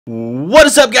What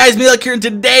is up, guys? Melek here, and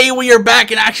today we are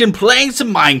back in action playing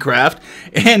some Minecraft,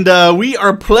 and we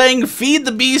are playing Feed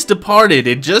the Beast Departed.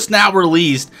 It just now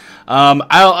released.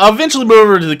 I'll eventually move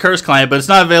over to the Curse client, but it's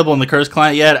not available in the Curse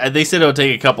client yet. They said it would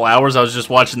take a couple hours. I was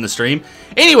just watching the stream.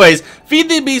 Anyways, Feed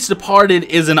the Beast Departed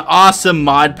is an awesome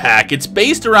mod pack. It's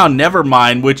based around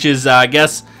Nevermine, which is, I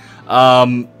guess,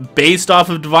 based off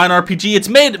of Divine RPG. It's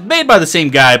made by the same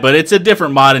guy, but it's a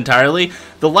different mod entirely.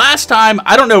 The last time,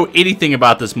 I don't know anything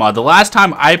about this mod. The last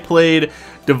time I played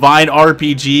Divine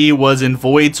RPG was in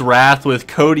Void's Wrath with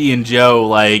Cody and Joe,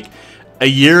 like a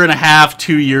year and a half,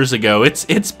 2 years ago.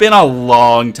 It's been a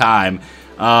long time.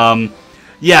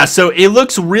 Yeah, so it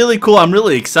looks really cool. I'm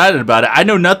really excited about it. I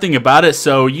know nothing about it,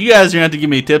 so you guys are going to have to give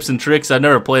me tips and tricks. I've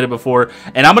never played it before,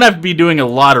 and I'm going to have to be doing a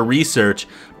lot of research.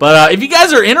 But if you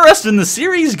guys are interested in the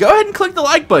series, go ahead and click the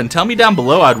like button. Tell me down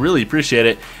below. I'd really appreciate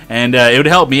it, and it would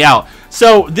help me out.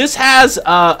 So this has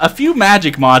a few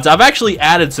magic mods. I've actually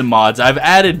added some mods. I've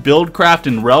added Buildcraft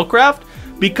and Railcraft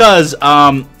because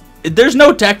there's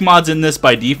no tech mods in this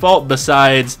by default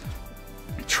besides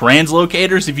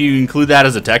translocators, if you include that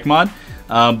as a tech mod.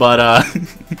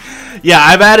 Yeah,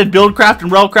 I've added Buildcraft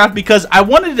and Railcraft because I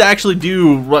wanted to actually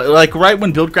do, like, right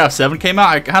when Buildcraft 7 came out,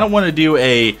 I kind of wanted to do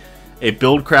a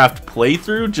Buildcraft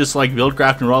playthrough, just like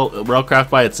Buildcraft and Railcraft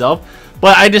by itself.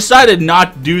 But I decided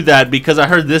not to do that because I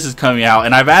heard this is coming out,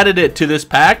 and I've added it to this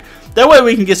pack. That way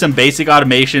we can get some basic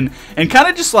automation and kind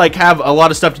of just like have a lot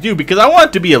of stuff to do, because I want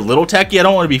it to be a little techy. I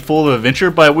don't want to be full of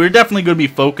adventure, but we're definitely going to be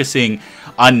focusing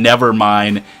on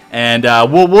Nevermine. And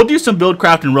we'll do some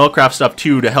Buildcraft and Railcraft stuff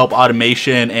too to help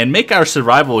automation and make our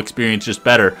survival experience just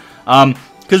better.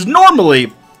 Because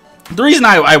normally, the reason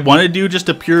I want to do just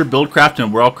a pure Buildcraft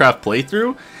and Railcraft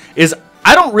playthrough is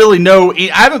I don't really know. I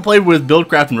haven't played with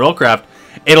Buildcraft and Railcraft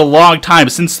in a long time,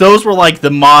 since those were like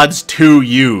the mods to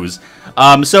use.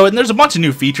 And there's a bunch of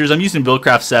new features. I'm using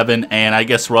Buildcraft 7 and I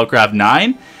guess Railcraft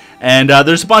 9. And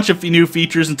there's a bunch of new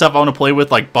features and stuff I want to play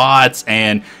with, like bots,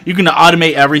 and you can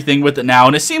automate everything with it now,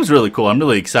 and it seems really cool. I'm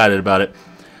really excited about it.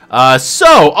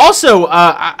 Also,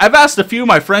 I've asked a few of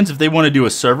my friends if they want to do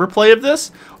a server play of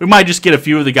this. We might just get a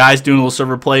few of the guys doing a little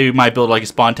server play. We might build like a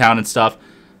spawn town and stuff.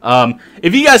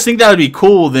 If you guys think that would be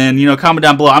cool, then, you know, comment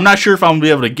down below. I'm not sure if I'm going to be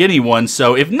able to get anyone,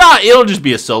 so if not, it'll just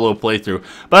be a solo playthrough.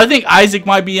 But I think Isaac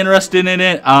might be interested in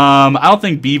it. I don't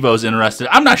think Bevo's interested.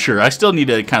 I'm not sure. I still need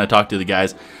to kind of talk to the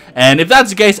guys. And if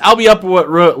that's the case, I'll be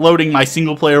uploading my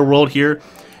single-player world here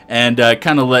and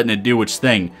kind of letting it do its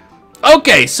thing.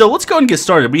 Okay, so let's go and get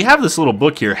started. We have this little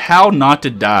book here, How Not to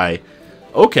Die.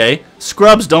 Okay,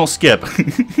 scrubs don't skip.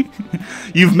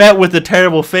 You've met with a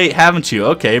terrible fate, haven't you?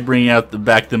 Okay, bringing out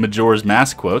back the Majora's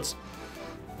Mask quotes.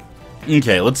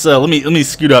 Okay, let's let me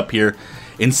scoot up here.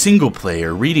 In single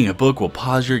player, reading a book will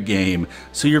pause your game,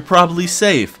 so you're probably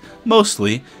safe.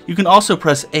 Mostly. You can also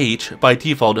press H by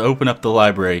default to open up the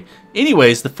library.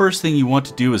 Anyways, the first thing you want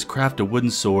to do is craft a wooden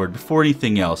sword before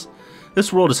anything else.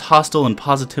 This world is hostile and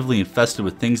positively infested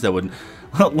with things that would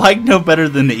like no better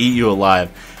than to eat you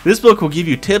alive. This book will give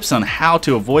you tips on how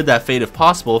to avoid that fate if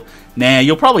possible. Nah,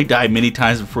 you'll probably die many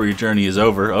times before your journey is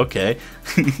over. Okay.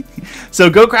 So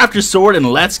go craft your sword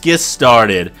and let's get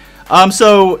started.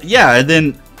 So yeah, and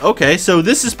then okay, so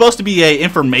this is supposed to be a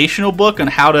informational book on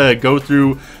how to go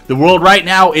through the world. Right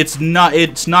now, it's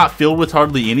not filled with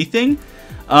hardly anything,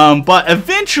 but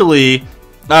eventually,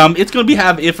 it's going to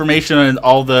have information on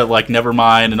all the like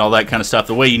Nevermind and all that kind of stuff.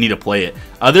 The way you need to play it.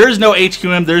 There is no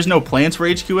HQM. There's no plans for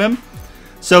HQM,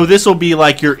 so this will be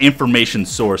like your information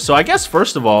source. So I guess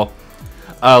first of all,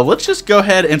 let's just go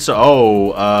ahead and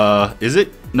is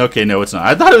it? Okay, no, it's not.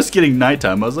 I thought it was getting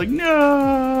nighttime. I was like,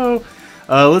 no.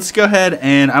 Let's go ahead,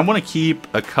 and I want to keep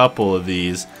a couple of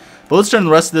these. But let's turn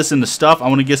the rest of this into stuff. I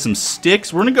want to get some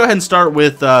sticks. We're going to go ahead and start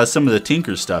with some of the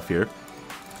Tinker's stuff here.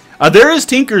 There is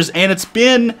Tinker's, and it's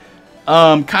been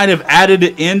kind of added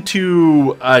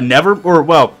into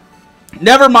Nevermind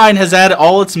has added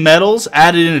all its metals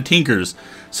added into Tinker's.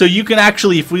 So you can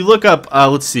actually, if we look up,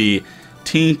 let's see,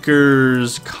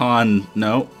 Tinker's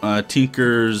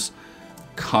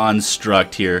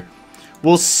Construct here.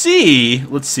 We'll see,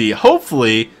 let's see,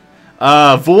 hopefully,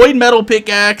 Void Metal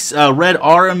Pickaxe, Red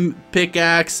Arum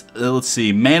Pickaxe, let's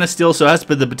see, Mana Steel, so that's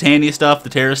the Botania stuff, the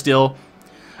Terra Steel.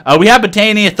 We have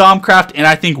Botania, Thaumcraft, and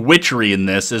I think Witchery in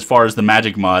this as far as the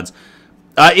magic mods.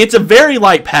 It's a very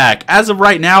light pack. As of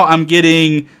right now, I'm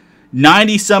getting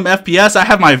 90-some FPS. I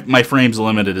have my frames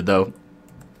limited, though.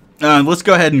 Let's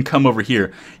go ahead and come over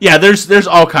here. Yeah, there's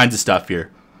all kinds of stuff here.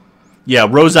 Yeah,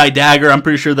 Rose-Eye Dagger, I'm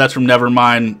pretty sure that's from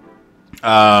Nevermine.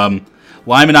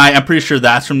 Limonite, I'm pretty sure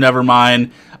that's from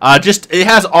Nevermine. Just, it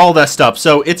has all that stuff,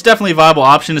 so it's definitely a viable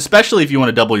option, especially if you want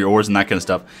to double your ores and that kind of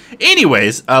stuff.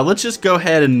 Anyways, let's just go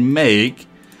ahead and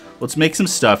let's make some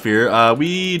stuff here.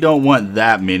 We don't want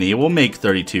that many. We'll make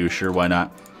 32, sure, why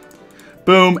not?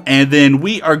 Boom, and then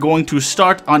we are going to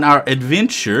start on our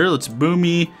adventure. Let's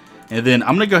boomy, and then I'm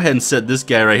going to go ahead and set this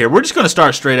guy right here. We're just going to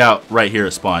start straight out right here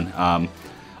at spawn.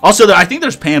 Also, I think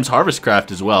there's Pam's Harvest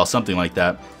Craft as well, something like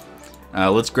that.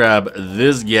 Let's grab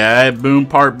this guy. Boom,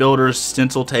 part builder,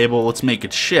 stencil table. Let's make a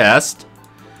chest.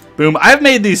 Boom. I've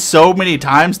made these so many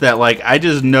times that, like, I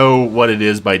just know what it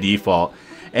is by default.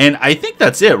 And I think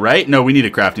that's it, right? No, we need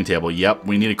a crafting table. Yep,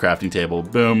 we need a crafting table.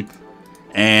 Boom.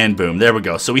 And boom. There we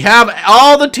go. So we have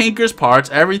all the Tinker's parts.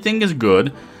 Everything is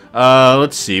good.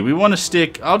 Let's see. We want to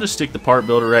stick... I'll just stick the part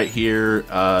builder right here.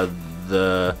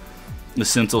 The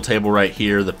stencil table right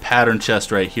here. The pattern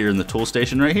chest right here. And the tool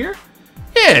station right here.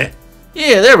 Yeah.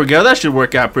 Yeah, there we go. That should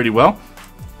work out pretty well.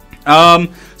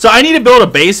 So I need to build a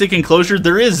basic enclosure.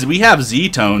 We have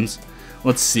Z-tones.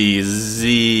 Let's see.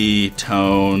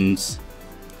 Z-tones.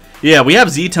 Yeah, we have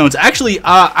Z-tones. Actually,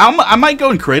 I might go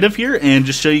in creative here and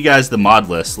just show you guys the mod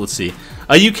list. Let's see.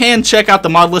 You can check out the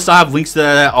mod list. I'll have links to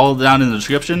that all down in the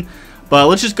description. But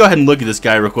let's just go ahead and look at this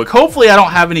guy real quick. Hopefully I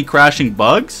don't have any crashing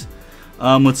bugs.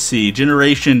 Let's see.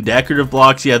 Generation, decorative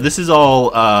blocks. Yeah, this is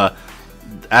all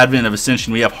Advent of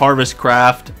Ascension. We have Harvest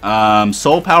Craft.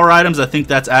 Soul Power items. I think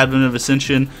that's Advent of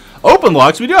Ascension. Open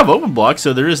blocks. We do have open blocks,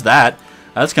 so there is that.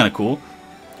 That's kind of cool.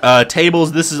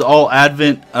 Tables, this is all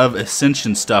Advent of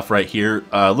Ascension stuff right here.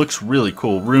 Looks really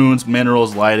cool. Runes,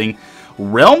 minerals, lighting.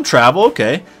 Realm travel,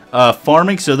 okay.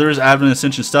 Farming, so there's Advent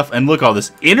Ascension stuff. And look at all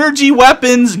this. Energy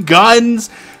weapons, guns,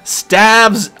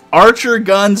 stabs, archer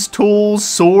guns, tools,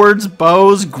 swords,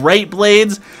 bows, great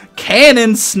blades,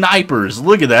 cannons, snipers.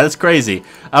 Look at that, it's crazy.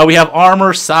 We have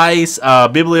armor, size,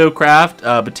 Bibliocraft,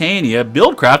 Botania,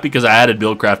 Buildcraft, because I added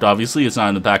Buildcraft, obviously. It's not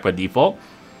in the pack by default.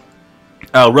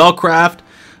 Railcraft.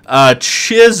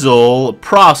 Chisel,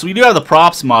 props. We do have the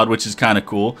props mod, which is kind of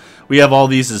cool. We have all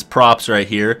these as props right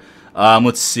here.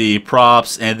 Let's see,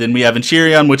 props, and then we have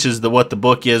Enchirion, which is what the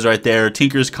book is right there.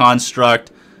 Tinker's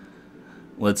Construct.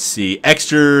 Let's see,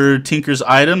 extra Tinker's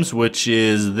items, which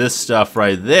is this stuff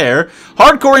right there.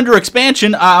 Hardcore Ender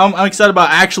Expansion. I'm excited about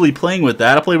actually playing with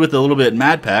that. I played with it a little bit in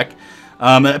Modpack.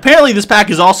 Apparently, this pack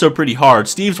is also pretty hard.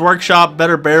 Steve's Workshop,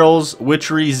 Better Barrels,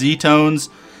 Witchery, Z-Tones.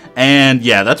 And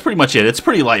yeah, that's pretty much it. It's a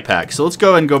pretty light pack. So let's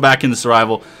go ahead and go back into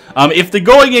survival. If the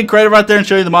going in creative right there and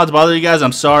show you the mods bother you guys,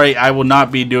 I'm sorry. I will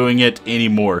not be doing it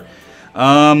anymore.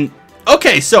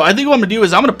 Okay, so I think what I'm going to do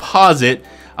is I'm going to pause it.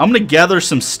 I'm going to gather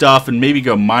some stuff and maybe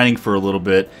go mining for a little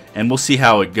bit. And we'll see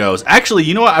how it goes. Actually,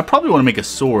 you know what? I probably want to make a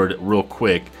sword real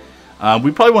quick.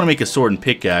 We probably want to make a sword and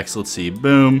pickaxe. Let's see.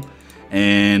 Boom.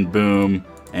 And boom.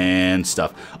 And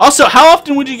stuff. Also, how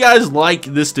often would you guys like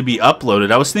this to be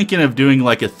uploaded? I was thinking of doing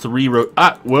like a 3-row.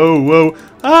 Whoa.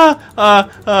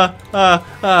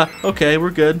 Okay, we're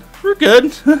good. We're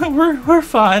good. we're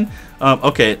fine.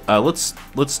 Okay. Let's.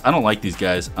 I don't like these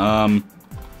guys.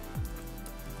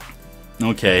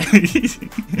 Okay.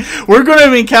 We're going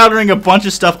to be encountering a bunch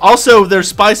of stuff. Also, there's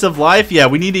Spice of Life. Yeah,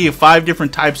 we need to eat 5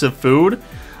 different types of food.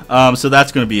 So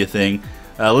that's going to be a thing.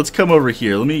 Let's come over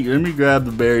here. Let me grab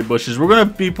the berry bushes. We're gonna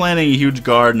be planting a huge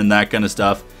garden and that kind of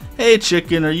stuff. Hey,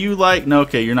 chicken, are you like? No,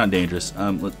 okay, you're not dangerous.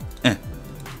 Oh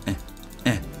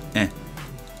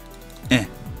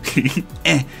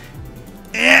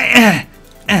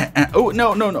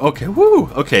no. Okay, woo.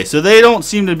 Okay, so they don't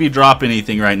seem to be dropping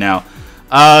anything right now.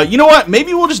 You know what?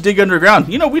 Maybe we'll just dig underground.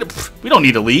 You know, we don't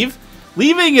need to leave.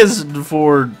 Leaving is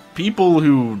for people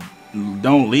who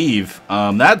don't leave.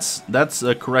 That's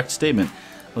a correct statement.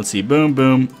 Let's see. Boom,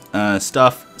 boom.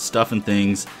 Stuff and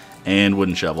things. And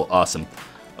wooden shovel. Awesome.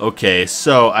 Okay,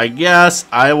 so I guess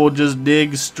I will just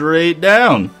dig straight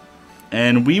down.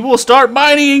 And we will start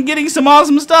mining and getting some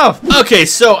awesome stuff. Okay,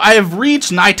 so I have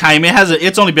reached nighttime.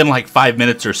 It's only been like 5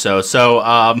 minutes or so. So,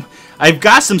 I've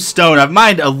got some stone. I've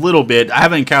mined a little bit. I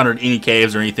haven't encountered any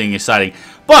caves or anything exciting.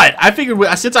 But I figured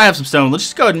since I have some stone, let's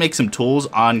just go ahead and make some tools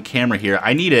on camera here.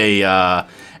 I need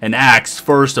an axe,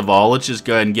 first of all. Let's just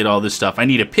go ahead and get all this stuff. I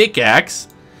need a pickaxe.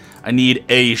 I need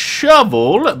a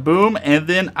shovel. Boom. And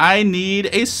then I need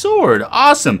a sword.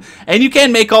 Awesome. And you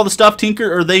can make all the stuff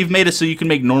Tinker, or they've made it so you can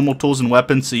make normal tools and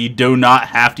weapons, so you do not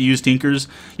have to use Tinkers.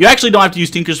 You actually don't have to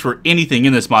use Tinkers for anything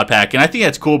in this mod pack. And I think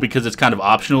that's cool because it's kind of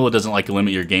optional. It doesn't like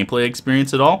limit your gameplay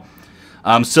experience at all.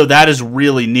 So that is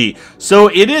really neat. So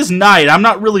it is night. I'm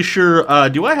not really sure.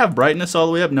 Do I have brightness all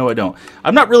the way up? No, I don't.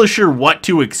 I'm not really sure what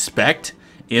to expect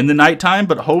in the nighttime,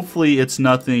 but hopefully it's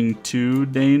nothing too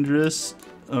dangerous.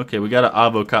 Okay, we got an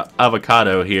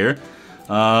avocado here.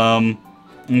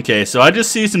 Okay, so I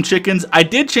just see some chickens. I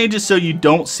did change it so you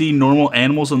don't see normal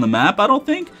animals on the map, I don't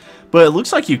think. But it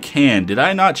looks like you can. Did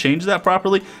I not change that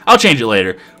properly? I'll change it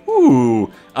later.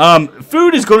 Ooh.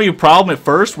 Food is going to be a problem at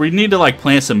first. We need to, like,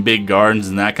 plant some big gardens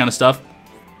and that kind of stuff.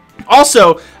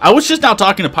 Also, I was just now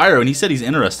talking to Pyro, and he said he's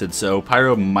interested. So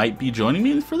Pyro might be joining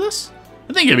me for this.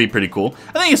 I think it'd be pretty cool.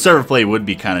 I think a server play would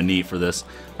be kind of neat for this.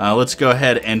 Let's go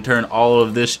ahead and turn all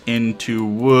of this into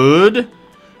wood.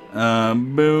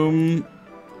 Boom.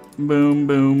 Boom,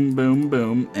 boom, boom,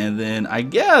 boom. And then I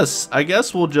guess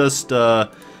we'll just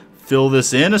fill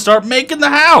this in and start making the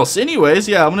house. Anyways,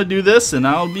 yeah, I'm gonna do this and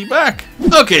I'll be back.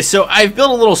 Okay, so I've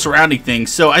built a little surrounding thing.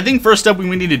 So I think first step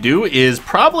we need to do is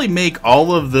probably make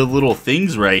all of the little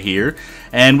things right here.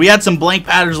 And we had some blank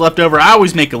patterns left over. I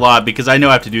always make a lot because I know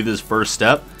I have to do this first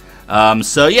step.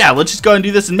 So yeah, let's just go and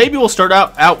do this, and maybe we'll start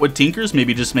out with tinkers.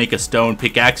 Maybe just make a stone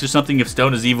pickaxe or something if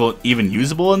stone is even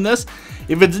usable in this.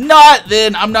 If it's not,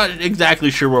 then I'm not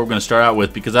exactly sure what we're going to start out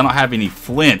with because I don't have any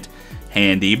flint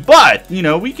handy. But you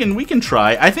know, we can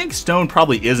try. I think stone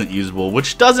probably isn't usable,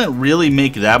 which doesn't really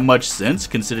make that much sense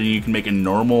considering you can make a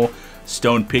normal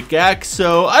stone pickaxe.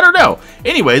 So I don't know.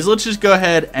 Anyways, let's just go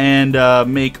ahead and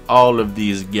make all of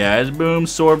these guys. Boom,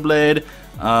 sword blade.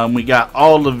 We got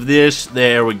all of this.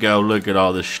 There we go. Look at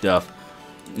all this stuff.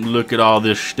 Look at all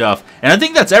this stuff. And I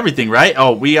think that's everything, right?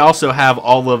 Oh, we also have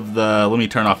all of the... Let me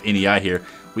turn off NEI here.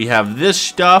 We have this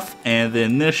stuff and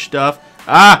then this stuff.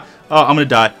 Ah! Oh, I'm gonna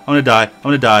die. I'm gonna die. I'm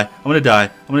gonna die. I'm gonna die.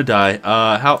 I'm gonna die.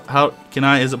 How can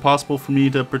I... Is it possible for me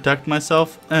to protect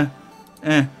myself? No.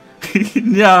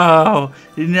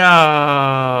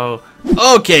 No.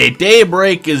 Okay,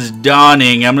 daybreak is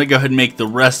dawning. I'm gonna go ahead and make the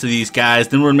rest of these guys.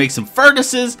 Then we're gonna make some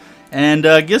furnaces and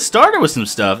get started with some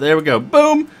stuff. There we go.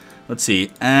 Boom. Let's see.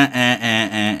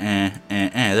 There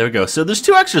we go. So there's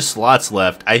 2 extra slots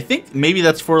left. I think maybe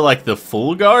that's for like the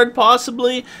full guard,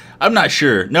 possibly. I'm not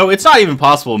sure. No, it's not even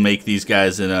possible to make these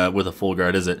guys in with a full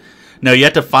guard, is it? No, you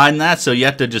have to find that. So you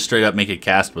have to just straight up make a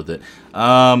cast with it.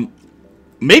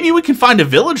 Maybe we can find a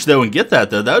village though and get that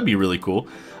though. That would be really cool.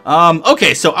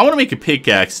 Okay, so I want to make a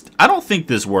pickaxe. I don't think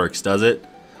this works, does it?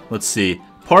 Let's see.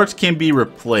 Parts can be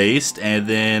replaced, and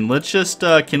then let's just,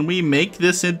 can we make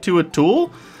this into a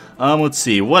tool? Let's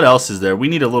see. What else is there? We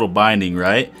need a little binding,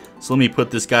 right? So let me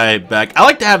put this guy back. I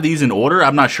like to have these in order.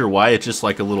 I'm not sure why. It's just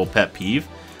like a little pet peeve.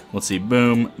 Let's see.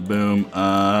 Boom, boom.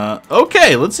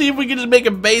 Okay, let's see if we can just make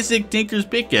a basic tinker's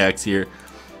pickaxe here.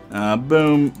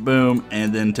 Boom, boom,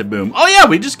 and then to boom. Oh yeah,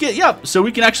 we just get, yep. So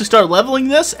we can actually start leveling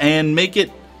this and make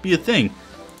it be a thing.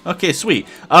 Okay, sweet.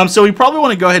 So we probably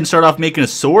want to go ahead and start off making a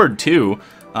sword too.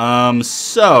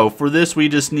 So for this we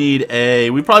just need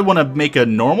we probably want to make a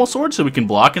normal sword so we can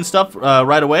block and stuff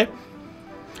right away.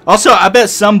 Also, I bet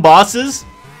some bosses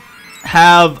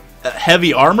have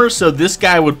heavy armor, so this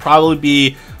guy would probably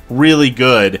be really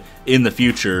good in the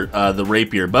future, the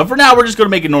rapier. But for now, we're just going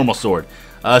to make a normal sword.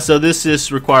 So this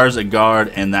just requires a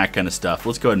guard and that kind of stuff.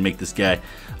 Let's go ahead and make this guy.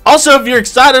 Also, if you're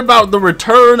excited about the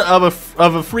return of a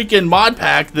freaking mod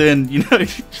pack, then you know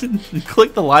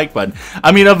click the like button.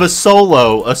 I mean, of a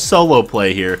solo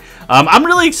play here. I'm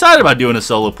really excited about doing a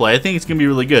solo play. I think it's gonna be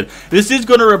really good. This is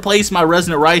gonna replace my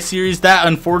Resonant Rice series that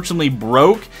unfortunately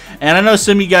broke, and I know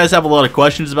some of you guys have a lot of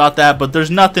questions about that, but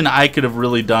there's nothing I could have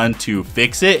really done to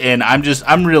fix it, and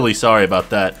I'm really sorry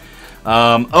about that.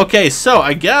 Okay, so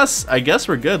I guess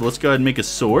we're good. Let's go ahead and make a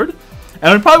sword.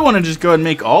 And we probably want to just go ahead and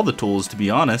make all the tools, to be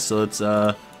honest. So let's,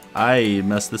 I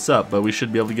messed this up, but we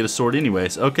should be able to get a sword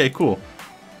anyways. Okay, cool.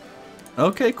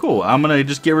 Okay, cool. I'm going to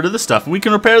just get rid of this stuff. We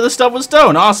can repair this stuff with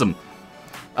stone. Awesome.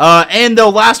 And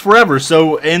they'll last forever,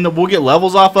 so, and we'll get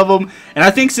levels off of them. And I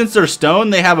think since they're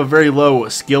stone, they have a very low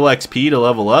skill XP to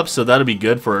level up, so that'll be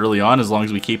good for early on as long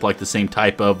as we keep, like, the same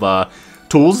type of,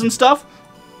 tools and stuff.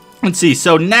 Let's see.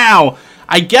 So now,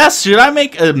 I guess, should I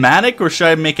make a mattock or should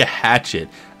I make a hatchet?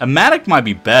 A mattock might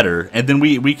be better, and then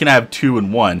we can have 2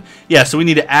 in 1. Yeah, so we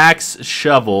need an axe,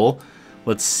 shovel.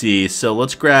 Let's see. So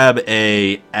let's grab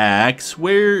a axe.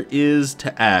 Where is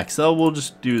to axe? Oh, we'll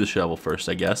just do the shovel first,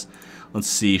 I guess. Let's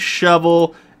see.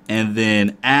 Shovel, and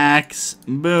then axe.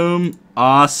 Boom.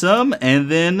 Awesome. And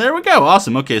then there we go.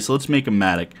 Awesome. Okay, so let's make a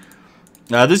mattock.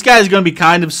 This guy is going to be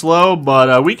kind of slow,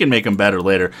 but we can make him better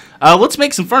later. Let's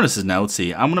make some furnaces now. Let's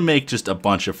see. I'm going to make just a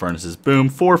bunch of furnaces. Boom.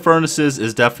 4 furnaces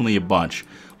is definitely a bunch.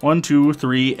 1, 2,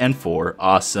 3, and 4.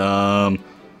 Awesome.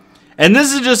 And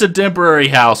this is just a temporary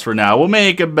house for now. We'll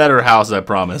make a better house, I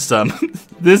promise.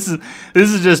 This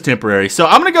is just temporary. So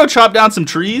I'm going to go chop down some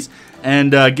trees,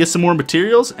 and get some more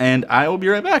materials, and I will be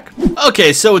right back.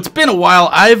 Okay, so it's been a while.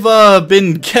 I've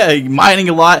been mining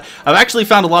a lot. I've actually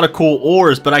found a lot of cool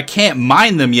ores, but I can't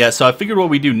mine them yet, so I figured what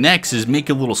we do next is make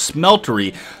a little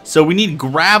smeltery. So we need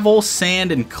gravel,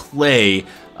 sand, and clay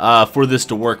for this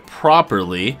to work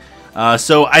properly.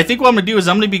 So I think what I'm going to do is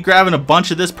I'm going to be grabbing a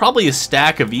bunch of this, probably a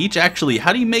stack of each. Actually,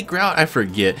 how do you make gravel? I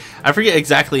forget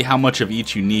exactly how much of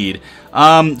each you need.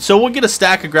 So we'll get a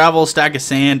stack of gravel, a stack of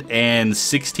sand, and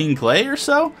 16 clay or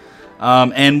so.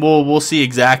 And we'll see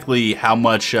exactly how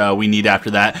much we need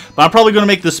after that. But I'm probably going to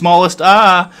make the smallest,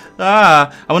 I'm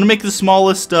going to make the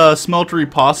smallest smeltery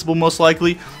possible, most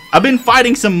likely. I've been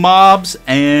fighting some mobs,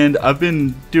 and I've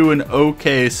been doing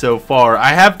okay so far.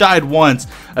 I have died once.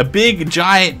 A big,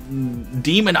 giant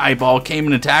demon eyeball came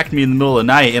and attacked me in the middle of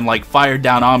the night and, like, fired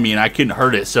down on me, and I couldn't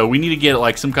hurt it. So we need to get,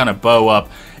 like, some kind of bow up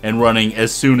and running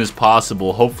as soon as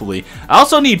possible, hopefully. I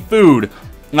also need food.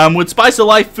 With Spice of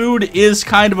Life, food is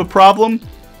kind of a problem.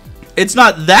 It's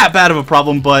not that bad of a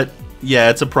problem, but, yeah,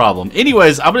 it's a problem.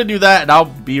 Anyways, I'm going to do that, and I'll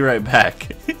be right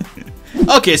back.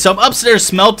 Okay, so I'm upstairs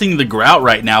smelting the grout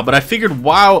right now, but I figured,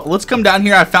 wow, let's come down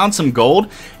here. I found some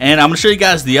gold, and I'm going to show you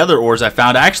guys the other ores I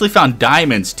found. I actually found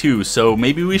diamonds, too, so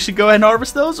maybe we should go ahead and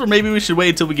harvest those, or maybe we should wait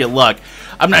until we get luck.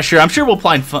 I'm not sure. I'm sure we'll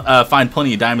find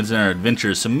plenty of diamonds in our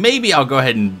adventures, so maybe I'll go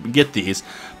ahead and get these.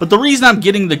 But the reason I'm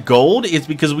getting the gold is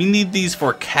because we need these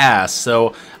for casts,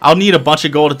 so I'll need a bunch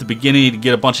of gold at the beginning to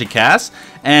get a bunch of casts.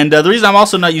 And the reason I'm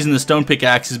also not using the stone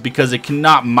pickaxe is because it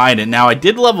cannot mine it. Now, I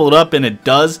did level it up, and it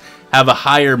does have a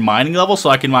higher mining level, so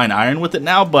I can mine iron with it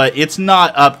now, but it's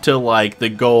not up to like the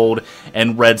gold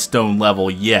and redstone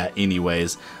level yet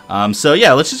anyways. So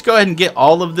yeah, let's just go ahead and get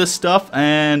all of this stuff,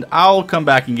 and I'll come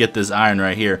back and get this iron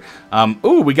right here.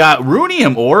 Ooh, we got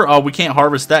runium ore. Oh, we can't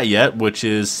harvest that yet, which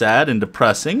is sad and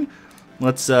depressing.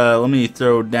 Let's let me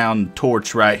throw down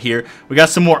torch right here. We got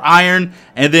some more iron,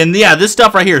 and then yeah, this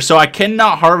stuff right here. So I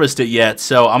cannot harvest it yet,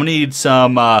 so I'm gonna need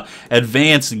some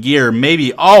advanced gear.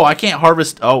 Maybe. Oh, I can't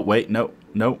harvest. Oh wait, no.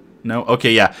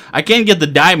 Okay, yeah, I can get the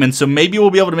diamond, so maybe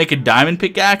we'll be able to make a diamond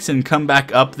pickaxe and come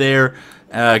back up there.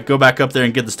 Go back up there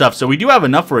and get the stuff. So we do have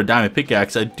enough for a diamond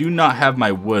pickaxe. I do not have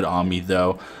my wood on me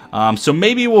though. So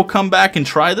maybe we'll come back and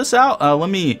try this out. Let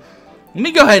me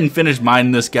go ahead and finish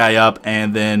mining this guy up,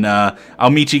 and then I'll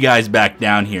meet you guys back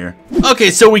down here.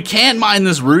 Okay, so we can mine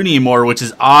this runium ore, which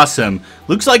is awesome.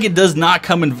 Looks like it does not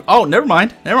come in... Oh, never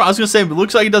mind. I was going to say, it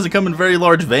looks like it doesn't come in very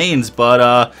large veins,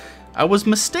 but I was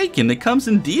mistaken. It comes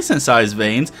in decent-sized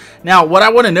veins. Now, what I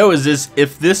want to know is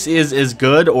if this is as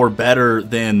good or better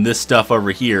than this stuff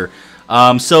over here.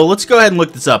 So let's go ahead and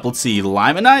look this up. Let's see.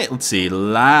 Limonite? Let's see.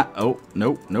 Limonite.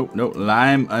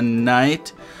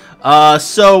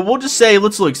 So we'll just say,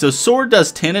 let's look. So sword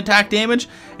does 10 attack damage,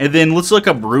 and then let's look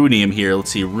up runium here.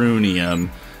 Let's see, runium.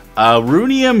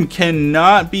 Runium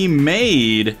cannot be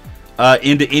made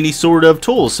into any sort of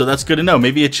tools, so that's good to know.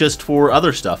 Maybe it's just for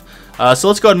other stuff. So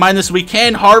let's go ahead and mine this. We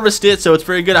can harvest it, so it's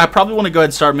very good. I probably want to go ahead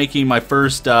and start making my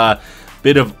first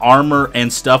bit of armor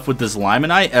and stuff with this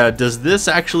limonite. Does this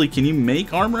actually, can you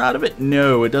make armor out of it?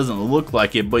 No, it doesn't look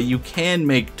like it, but you can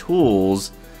make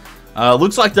tools.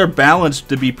 Looks like they're balanced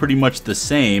to be pretty much the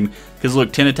same, because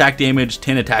look, 10 attack damage,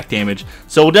 10 attack damage.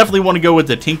 So we'll definitely want to go with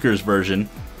the Tinker's version.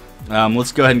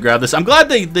 Let's go ahead and grab this. I'm glad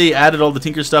they added all the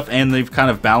Tinker stuff, and they've kind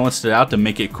of balanced it out to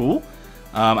make it cool.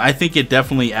 I think it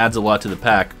definitely adds a lot to the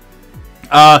pack.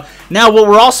 Now what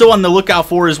we're also on the lookout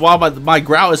for is, while my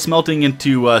grout is smelting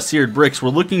into seared bricks, we're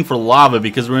looking for lava,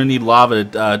 because we're going to need lava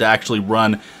to actually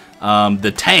run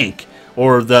the tank,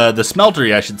 or the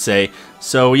smeltery, I should say.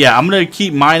 So yeah, I'm going to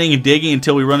keep mining and digging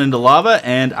until we run into lava,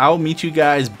 and I'll meet you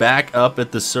guys back up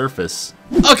at the surface.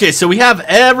 Okay, so we have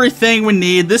everything we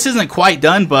need. This isn't quite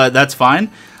done, but that's fine.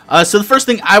 So the first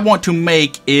thing I want to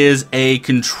make is a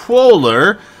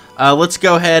controller. Let's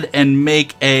go ahead and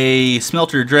make a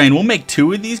smelter drain. We'll make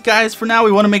 2 of these guys for now.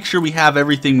 We want to make sure we have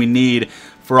everything we need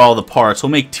for all the parts. We'll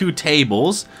make 2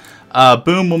 tables.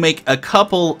 Boom, we'll make a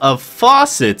couple of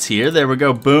faucets here. There we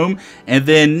go, boom. And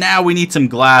then now we need some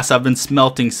glass. I've been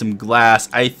smelting some glass.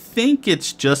 I think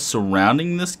it's just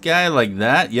surrounding this guy like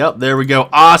that. Yep, there we go.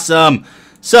 Awesome.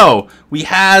 So we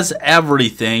has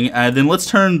everything. Then let's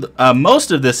turn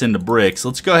most of this into bricks.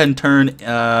 Let's go ahead and turn,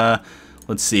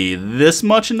 let's see, this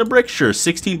much into bricks. Sure,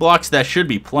 16 blocks. That should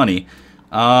be plenty.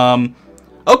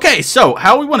 Okay, so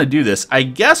how we want to do this, I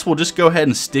guess we'll just go ahead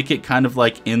and stick it kind of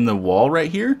like in the wall right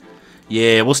here.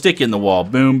 Yeah, we'll stick it in the wall.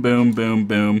 Boom, boom, boom,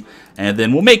 boom. And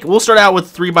then we'll start out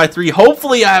with 3x3.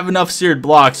 Hopefully I have enough seared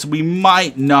blocks. We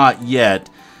might not yet.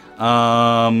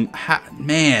 Man,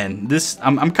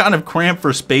 I'm kind of cramped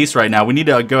for space right now. We need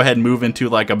to go ahead and move into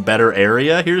like a better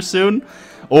area here soon.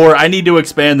 Or I need to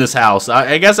expand this house.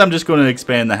 I guess I'm just going to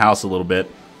expand the house a little bit.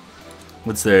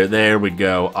 What's there? There we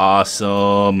go.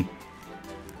 Awesome.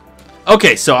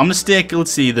 Okay, so I'm going to stick, let's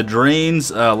see, the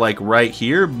drains like right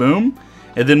here. Boom.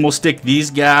 And then we'll stick these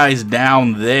guys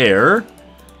down there.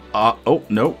 Oh,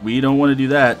 no, we don't want to do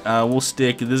that. We'll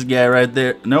stick this guy right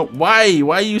there. No, why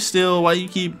you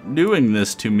keep doing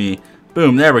this to me?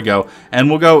 Boom, there we go. And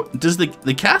we'll go, does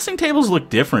the casting tables look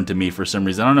different to me for some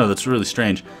reason? I don't know, that's really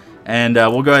strange. And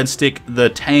we'll go ahead and stick the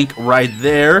tank right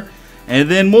there. And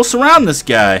then we'll surround this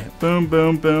guy. Boom,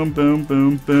 boom, boom, boom,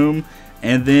 boom, boom.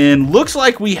 And then looks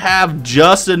like we have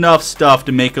just enough stuff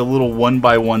to make a little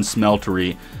 1x1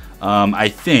 smeltery, I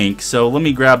think. So let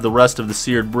me grab the rest of the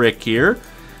seared brick here.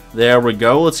 There we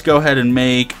go. Let's go ahead and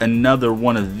make another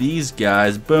one of these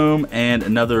guys. Boom, and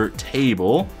another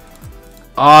table.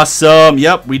 Awesome.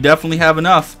 Yep, we definitely have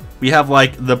enough. We have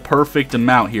like the perfect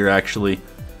amount here, actually.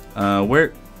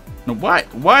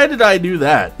 Why did I do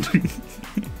that?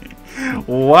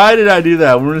 Why did I do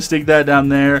that? We're gonna stick that down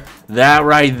there, that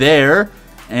right there,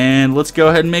 and let's go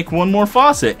ahead and make one more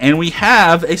faucet, and we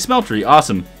have a smeltery.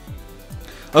 Awesome.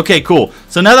 Okay, cool.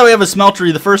 So now that we have a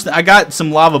smeltery, the first thing, I got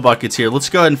some lava buckets here. Let's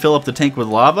go ahead and fill up the tank with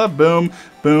lava. Boom,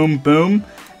 boom, boom.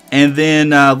 And then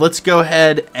let's go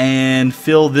ahead and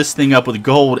fill this thing up with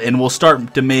gold, and we'll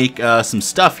start to make some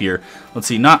stuff here. Let's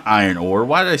see, not iron ore.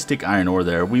 Why did I stick iron ore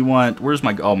there? We want, where's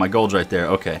my, oh, my gold's right there.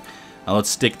 Okay. Let's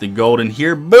stick the gold in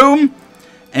here. Boom.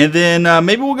 And then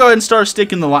maybe we'll go ahead and start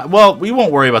sticking the, well, we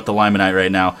won't worry about the limonite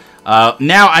right now.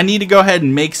 Now I need to go ahead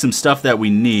and make some stuff that we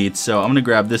need. So I'm going to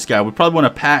grab this guy. We probably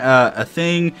want a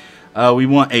thing. We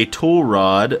want a tool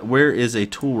rod. Where is a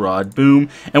tool rod? Boom.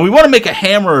 And we want to make a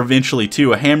hammer eventually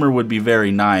too. A hammer would be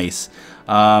very nice.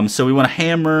 So we want a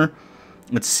hammer.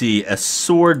 Let's see. A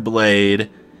sword blade.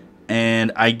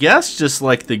 And I guess just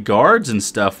like the guards and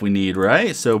stuff we need,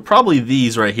 right? So probably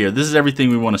these right here. This is everything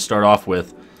we want to start off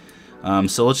with.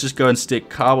 So let's just go ahead and stick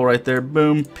cobble right there.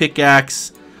 Boom.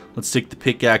 Pickaxe. Let's stick the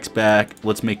pickaxe back.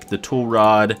 Let's make the tool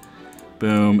rod.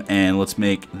 Boom. And let's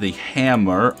make the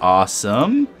hammer.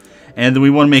 Awesome. And then we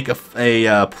want to make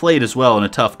a plate as well and a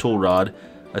tough tool rod.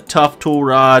 A tough tool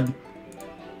rod.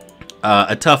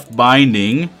 A tough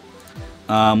binding.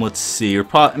 Let's see.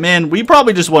 Man, we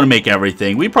probably just want to make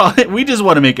everything. We just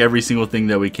want to make every single thing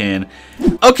that we can.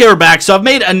 Okay, we're back. So I've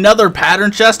made another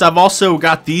pattern chest. I've also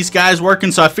got these guys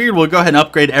working. So I figured we'll go ahead and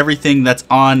upgrade everything that's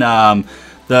on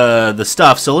the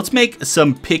stuff. So let's make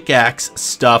some pickaxe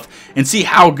stuff and see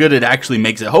how good it actually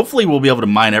makes it. Hopefully we'll be able to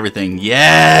mine everything.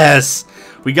 Yes!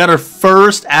 We got our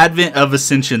first Advent of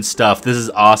Ascension stuff. This is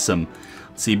awesome.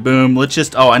 Let's see. Boom. Let's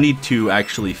just... Oh, I need to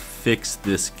actually fix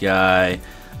this guy.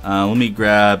 Let me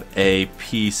grab a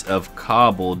piece of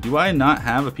cobble. Do I not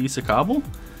have a piece of cobble?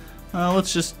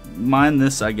 Let's just mine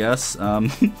this, I guess.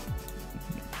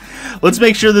 Let's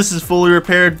make sure this is fully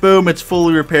repaired. Boom, it's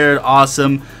fully repaired.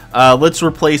 Awesome. Let's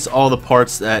replace all the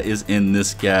parts that is in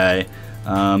this guy.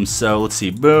 So let's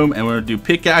see. Boom, and we're going to do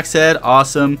pickaxe head.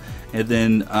 Awesome. And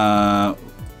then, oh,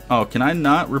 can I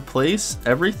not replace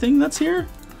everything that's here?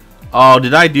 Oh,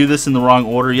 did I do this in the wrong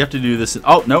order? You have to do this.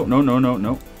 Oh, no, no, no, no,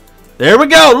 no. There we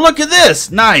go. Look at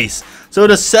this. Nice. So it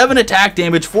does 7 attack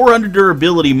damage, 400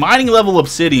 durability, mining level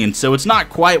obsidian. So it's not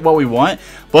quite what we want,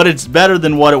 but it's better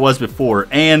than what it was before.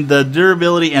 And the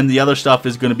durability and the other stuff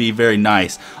is going to be very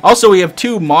nice. Also, we have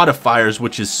 2 modifiers,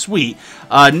 which is sweet.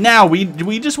 Now, we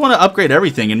just want to upgrade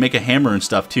everything and make a hammer and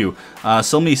stuff too.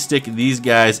 So let me stick these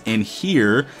guys in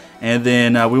here. And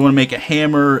then we want to make a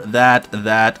hammer,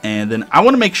 that, and then I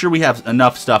want to make sure we have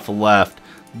enough stuff left.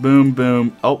 Boom,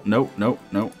 boom. Oh, no, no,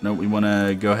 no, no. We want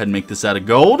to go ahead and make this out of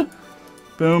gold.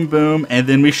 Boom, boom. And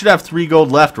then we should have 3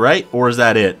 gold left, right? Or is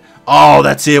that it? Oh,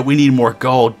 that's it. We need more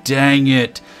gold. Dang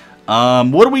it.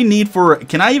 What do we need for...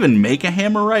 Can I even make a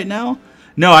hammer right now?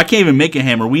 No, I can't even make a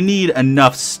hammer. We need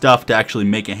enough stuff to actually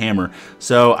make a hammer.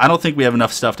 So I don't think we have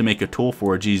enough stuff to make a tool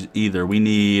forge either. We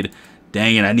need...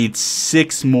 Dang it. I need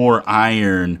 6 more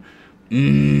iron.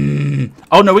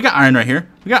 Oh, no. We got iron right here.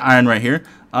 We got iron right here.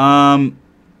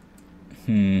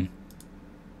 You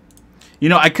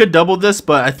know, I could double this,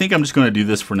 but I think I'm just going to do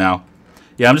this for now.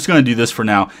 Yeah, I'm just going to do this for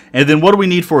now. And then what do we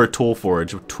need for a tool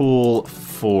forge? Tool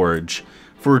forge.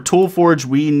 For a tool forge,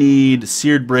 we need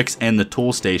seared bricks and the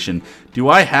tool station. Do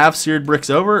I have seared bricks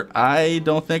over? I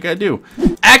don't think I do.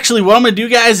 actually, what I'm going to do,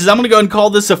 guys, is I'm going to go ahead and call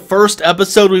this a first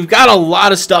episode. We've got a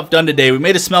lot of stuff done today. We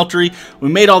made a smeltery. We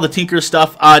made all the tinker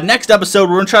stuff. Next episode,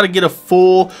 we're going to try to get a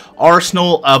full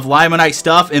arsenal of Limonite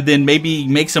stuff, and then maybe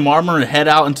make some armor and head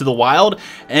out into the wild,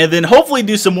 and then hopefully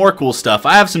do some more cool stuff.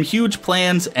 I have some huge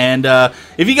plans, and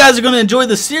if you guys are going to enjoy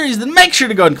this series, then make sure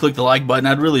to go ahead and click the like button.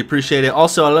 I'd really appreciate it.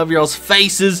 Also, I love y'all's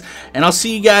faces, and I'll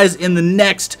see you guys in the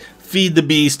next Feed the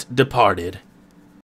Beast Departed.